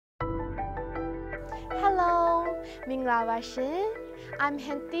Hello, Mingla Washin. I'm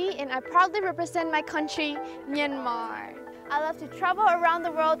Thi and I proudly represent my country, Myanmar. I love to travel around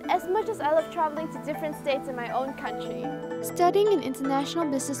the world as much as I love traveling to different states in my own country. Studying an international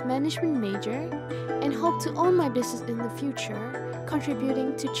business management major and hope to own my business in the future,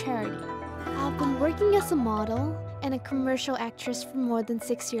 contributing to charity. I've been working as a model and a commercial actress for more than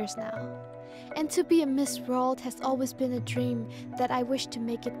 6 years now. And to be a Miss World has always been a dream that I wish to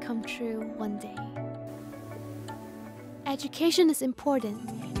make it come true one day. Education is important.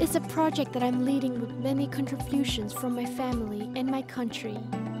 It's a project that I'm leading with many contributions from my family and my country.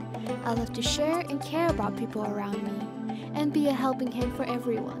 I love to share and care about people around me and be a helping hand for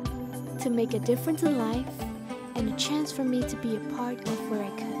everyone, to make a difference in life and a chance for me to be a part of where I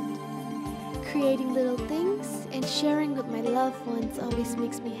could. Creating little things and sharing with my loved ones always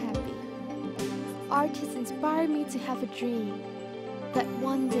makes me happy. Art has inspired me to have a dream that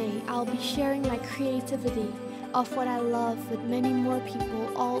one day I'll be sharing my creativity of what I love with many more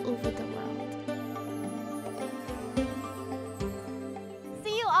people all over the world.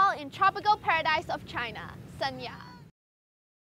 See you all in tropical paradise of China. Sanya.